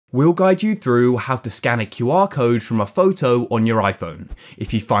We'll guide you through how to scan a QR code from a photo on your iPhone.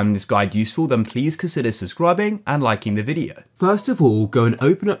 If you find this guide useful, then please consider subscribing and liking the video. First of all, go and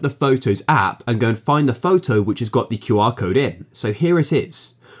open up the Photos app and go and find the photo which has got the QR code in. So here it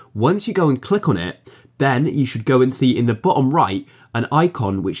is. Once you go and click on it, then you should go and see in the bottom right an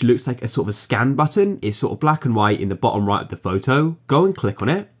icon which looks like a sort of a scan button. It's sort of black and white in the bottom right of the photo. Go and click on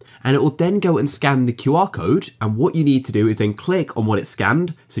it, and it will then go and scan the QR code. And what you need to do is then click on what it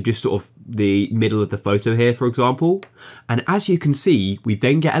scanned. So just sort of the middle of the photo here, for example. And as you can see, we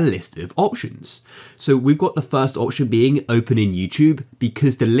then get a list of options. So we've got the first option being open in YouTube,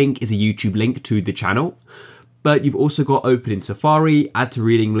 because the link is a YouTube link to the channel. But you've also got open in Safari, add to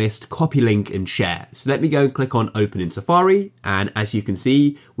reading list, copy link and share. So let me go and click on open in Safari, and as you can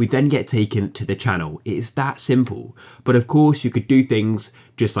see, we then get taken to the channel. It is that simple. But of course you could do things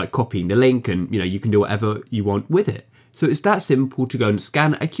just like copying the link, and you can do whatever you want with it. So it's that simple to go and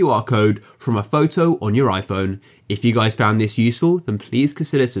scan a QR code from a photo on your iPhone. If you guys found this useful, then please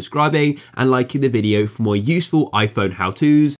consider subscribing and liking the video for more useful iPhone how-tos.